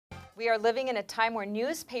We are living in a time where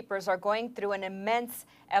newspapers are going through an immense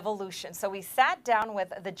evolution. So we sat down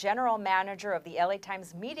with the general manager of the LA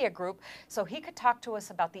Times Media Group so he could talk to us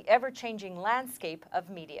about the ever-changing landscape of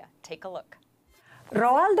media. Take a look.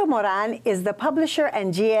 Roaldo Moran is the publisher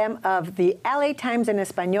and GM of the LA Times en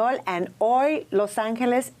Espanol and Hoy, Los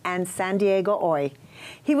Angeles, and San Diego Hoy.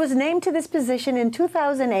 He was named to this position in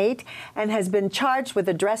 2008 and has been charged with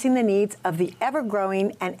addressing the needs of the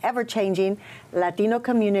ever-growing and ever-changing Latino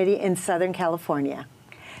community in Southern California.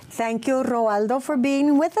 Thank you, Roaldo, for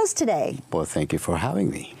being with us today. Well, thank you for having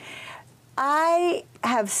me. I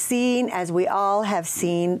have seen, as we all have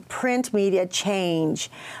seen, print media change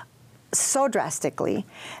so drastically,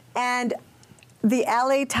 and the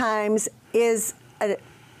LA Times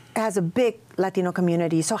has a big Latino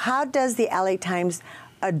community. So how does the LA Times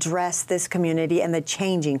address this community and the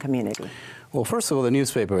changing community? Well, first of all, the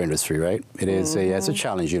newspaper industry, right? It is it's a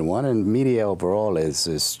challenging one, and media overall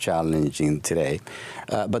is challenging today.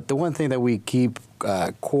 But the one thing that we keep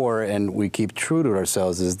core and we keep true to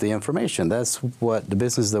ourselves is the information. That's what the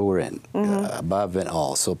business that we're in, above it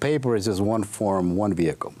all. So paper is just one form, one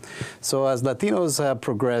vehicle. So as Latinos have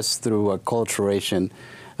progressed through acculturation,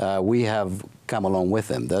 we have come along with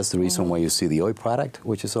them. That's the reason why you see the Hoy product,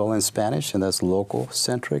 which is all in Spanish, and that's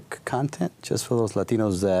local-centric content, just for those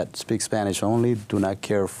Latinos that speak Spanish only, do not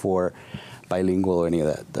care for bilingual or any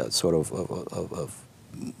of that sort of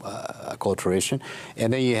acculturation.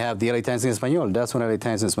 And then you have the LA Times en Español. That's when LA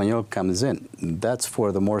Times en Español comes in. That's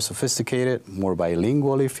for the more sophisticated, more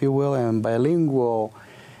bilingual, if you will, and bilingual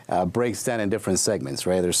breaks down in different segments,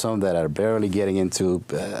 right? There's some that are barely getting into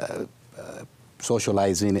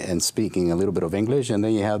socializing and speaking a little bit of English, and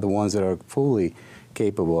then you have the ones that are fully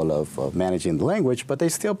capable of managing the language, but they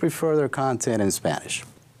still prefer their content in Spanish.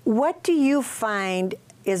 What do you find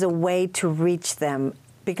is a way to reach them?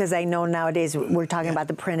 Because I know nowadays we're talking about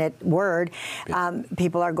the printed word.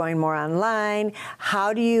 People are going more online.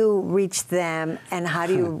 How do you reach them, and how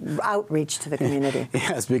do you outreach to the community?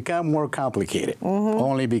 Yeah, it's become more complicated,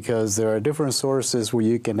 only because there are different sources where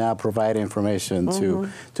you can now provide information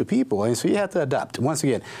to people. And so you have to adapt. Once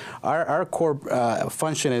again, our core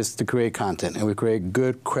function is to create content, and we create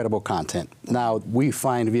good, credible content. Now, we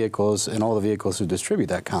find vehicles and all the vehicles to distribute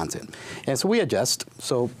that content. And so we adjust.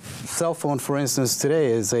 So cell phone, for instance,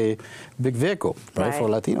 today is a big vehicle, right, for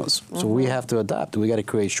Latinos. So we have to adapt. We got to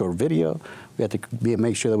create short video. We have to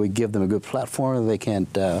make sure that we give them a good platform that they can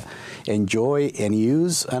enjoy and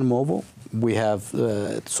use on mobile. We have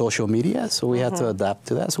social media, so we have to adapt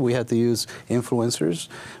to that. So we have to use influencers.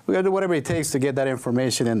 We got to do whatever it takes to get that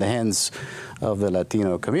information in the hands of the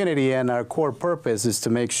Latino community. And our core purpose is to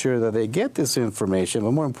make sure that they get this information,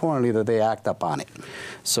 but more importantly, that they act upon it.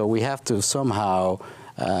 So we have to somehow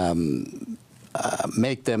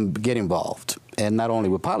make them get involved, and not only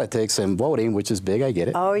with politics and voting, which is big, I get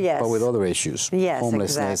it. Oh, yes. But with other issues,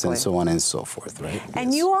 homelessness and so on and so forth, right?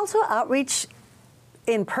 And you also outreach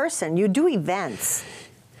in person. You do events.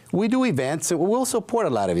 We do events. We'll support a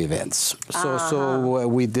lot of events. So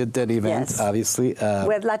we did that event, obviously.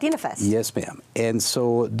 With Latina Fest. Yes, ma'am. And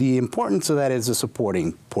so the importance of that is the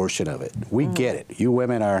supporting portion of it. We get it. You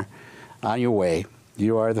women are on your way.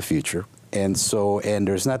 You are the future. And so, and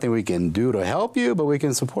there's nothing we can do to help you, but we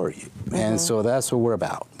can support you. And so that's what we're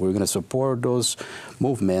about. We're going to support those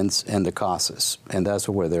movements and the causes. And that's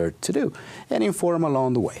what we're there to do. And inform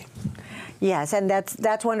along the way. Yes, and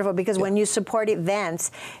that's wonderful, because when you support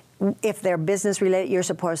events, if they're business related, you're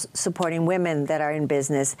supporting women that are in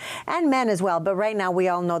business, and men as well. But right now, we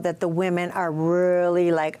all know that the women are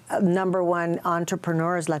really like #1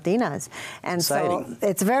 entrepreneurs, Latinas, and so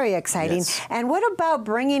it's very exciting. Yes. And what about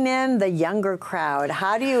bringing in the younger crowd?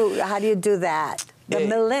 How do you do that? The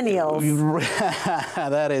millennials.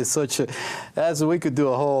 That is we could do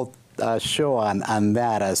a whole show on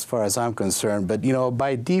that, as far as I'm concerned. But, you know,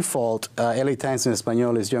 by default, LA Times en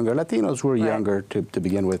Español is younger. Latinos were younger to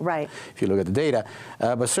begin with, if you look at the data.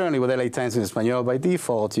 But certainly with LA Times en Español, by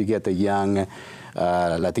default, you get the young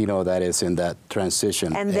Latino that is in that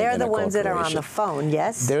transition. And they're the ones that are on the phone,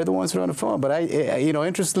 yes? They're the ones that are on the phone. But, you know,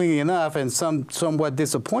 interestingly enough, and somewhat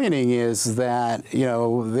disappointing, is that, you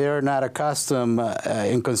know, they're not accustomed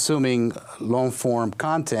in consuming long-form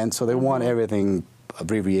content, so they want everything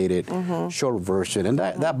abbreviated, short version, and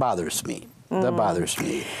that bothers me. That bothers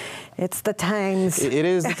me. It's the times. It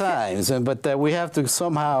is the times, but we have to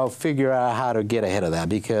somehow figure out how to get ahead of that,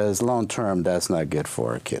 because long term, that's not good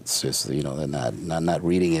for our kids. Just, you know, they're not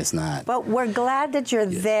reading is not. But we're glad that you're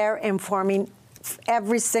there informing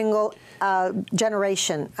every single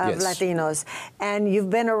generation of Yes. Latinos, and you've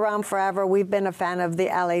been around forever. We've been a fan of the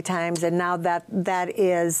LA Times, and now that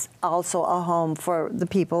is also a home for the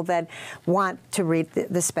people that want to read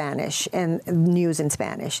the Spanish and news in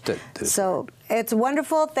Spanish. So it's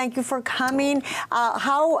wonderful. Thank you for coming.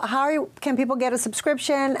 How can people get a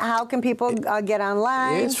subscription? How can people get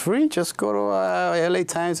online? It's free. Just go to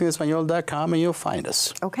LATimesInEspanol.com and you'll find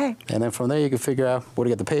us. Okay. And then from there you can figure out where to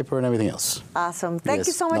get the paper and everything else. Awesome. Thank Yes.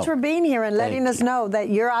 you so much for being here and letting us know that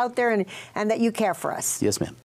you're out there and that you care for us. Yes, ma'am.